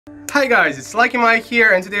Hi guys, it's Lucky Mike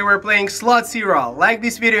here, and today we're playing Slot Zero. Like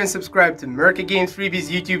this video and subscribe to Murka Games Freebies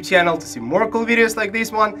YouTube channel to see more cool videos like this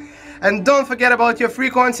one. And don't forget about your free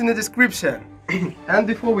coins in the description. And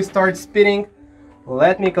before we start spinning,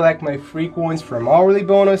 let me collect my free coins from hourly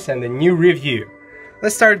bonus and the new review.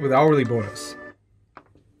 Let's start with hourly bonus.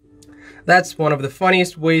 That's one of the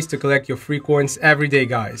funniest ways to collect your free coins every day,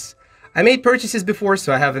 guys. I made purchases before,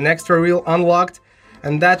 so I have an extra reel unlocked.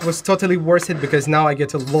 And that was totally worth it because now I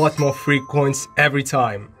get a lot more free coins every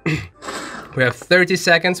time. We have 30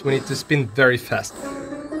 seconds, we need to spin very fast.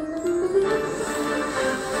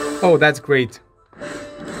 Oh, that's great.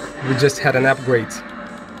 We just had an upgrade.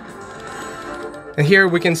 And here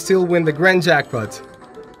we can still win the grand jackpot.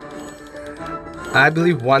 I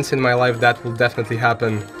believe once in my life that will definitely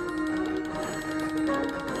happen.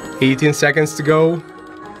 18 seconds to go.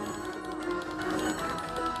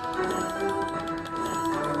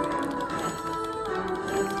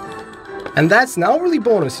 And that's an hourly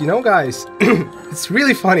bonus, you know, guys. It's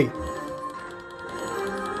really funny.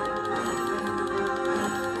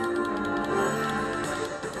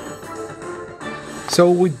 So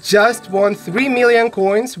we just won 3 million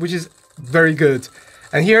coins, which is very good.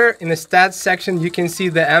 And here in the stats section you can see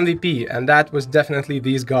the MVP, and that was definitely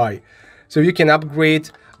this guy. So you can upgrade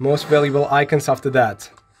most valuable icons after that.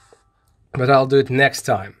 But I'll do it next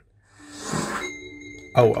time.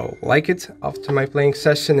 Oh, like it after my playing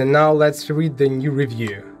session. And now let's read the new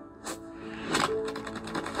review.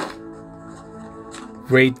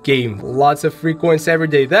 Great game, lots of free coins every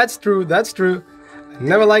day. That's true, that's true. I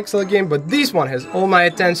never liked Slot game, but this one has all my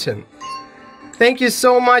attention. Thank you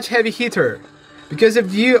so much, Heavy Hitter. Because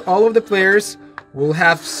of you, all of the players will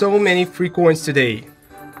have so many free coins today.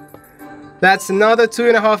 That's another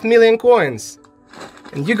 2.5 million coins.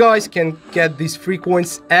 And you guys can get these free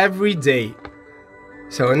coins every day.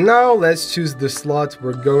 So now let's choose the slot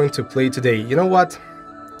we're going to play today. You know what?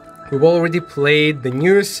 We've already played the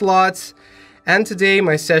newest slots, and today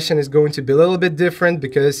my session is going to be a little bit different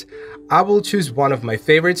because I will choose one of my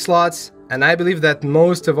favorite slots, and I believe that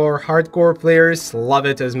most of our hardcore players love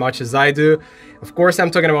it as much as I do. Of course,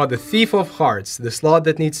 I'm talking about the Thief of Hearts, the slot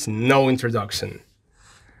that needs no introduction.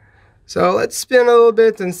 So let's spin a little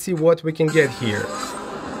bit and see what we can get here.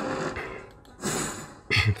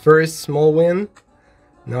 First, small win.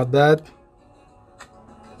 Not bad.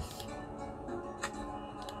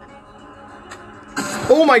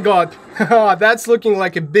 Oh my god! That's looking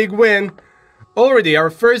like a big win. Already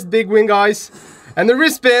our first big win, guys. And the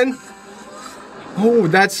wrist spin. Oh,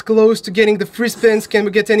 that's close to getting the free spins. Can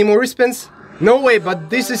we get any more wrist spins? No way,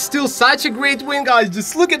 but this is still such a great win, guys.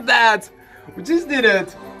 Just look at that. We just did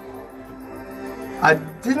it. I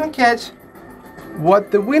didn't catch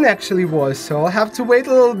what the win actually was, so I'll have to wait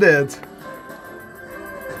a little bit.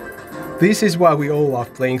 This is why we all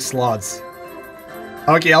love playing slots.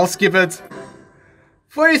 Okay, I'll skip it.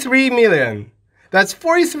 43 million. That's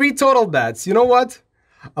 43 total bets. You know what?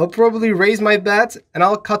 I'll probably raise my bet and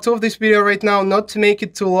I'll cut off this video right now, not to make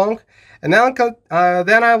it too long. And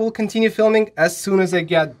then I will continue filming as soon as I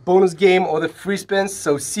get bonus game or the free spins.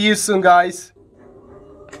 So see you soon, guys.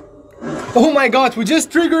 Oh my god, we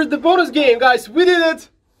just triggered the bonus game, guys. We did it.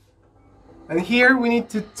 And here we need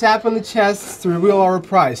to tap on the chests to reveal our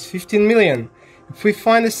prize, 15 million. If we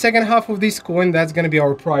find the second half of this coin, that's gonna be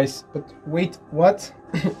our prize. But wait, what?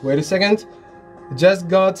 Wait a second. I just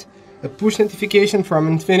got a push notification from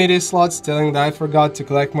Infinity Slots telling that I forgot to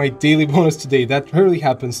collect my daily bonus today. That rarely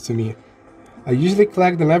happens to me. I usually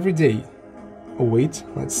collect them every day. Oh wait,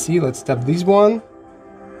 let's see, let's tap this one.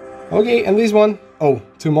 Okay, and this one. Oh,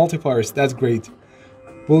 2 multipliers, that's great.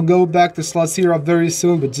 We'll go back to Slot Zero very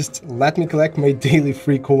soon, but just let me collect my daily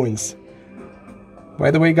free coins.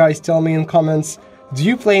 By the way, guys, tell me in comments, do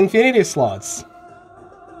you play Infinity Slots?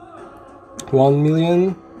 1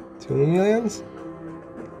 million? 2 millions?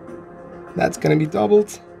 That's gonna be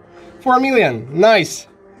doubled. 4 million, nice!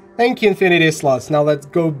 Thank you, Infinity Slots. Now let's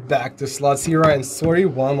go back to Slot Zero and sorry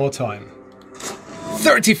one more time.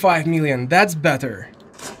 35 million, that's better.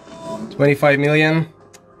 25 million.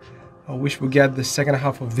 I wish we get the second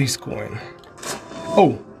half of this coin.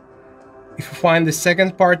 Oh! If we find the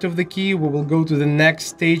second part of the key, we will go to the next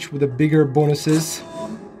stage with the bigger bonuses.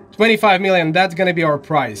 25 million, that's gonna be our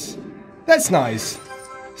prize. That's nice.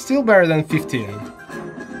 Still better than 15.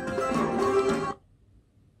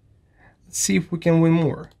 Let's see if we can win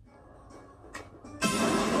more.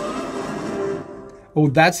 Oh,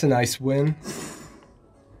 that's a nice win.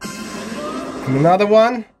 And another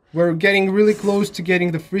one. We're getting really close to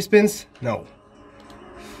getting the free spins. No.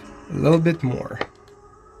 A little bit more.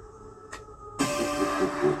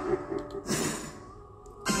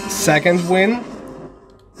 Second win.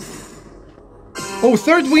 Oh,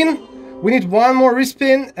 third win. We need one more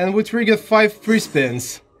respin and we trigger 5 free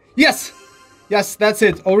spins. Yes! Yes, that's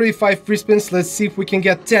it. Already 5 free spins. Let's see if we can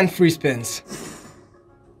get 10 free spins.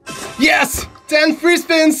 Yes! 10 free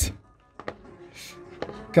spins!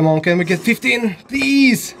 Come on, can we get 15?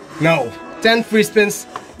 Please! No, 10 free spins.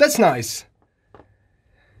 That's nice.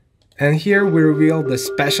 And here we reveal the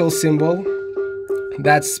special symbol.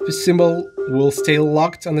 That symbol will stay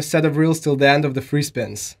locked on the set of reels till the end of the free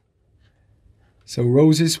spins. So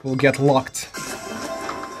roses will get locked.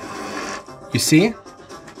 You see?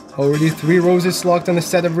 Already 3 roses locked on the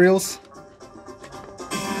set of reels.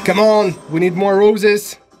 Come on, we need more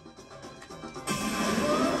roses.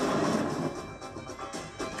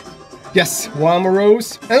 Yes, one more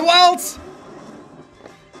rose and wilds.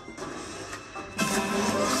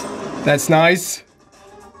 That's nice.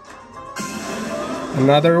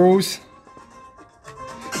 Another rose.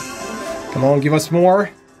 Come on, give us more.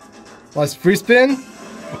 Last free spin.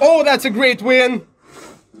 Oh, that's a great win.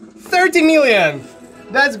 30 million.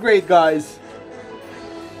 That's great, guys.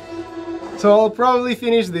 So I'll probably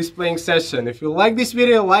finish this playing session. If you like this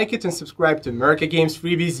video, like it and subscribe to Murka Games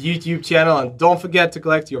Freebies YouTube channel. And don't forget to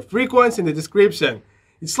collect your free coins in the description.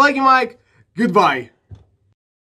 It's Lucky Mike. Goodbye.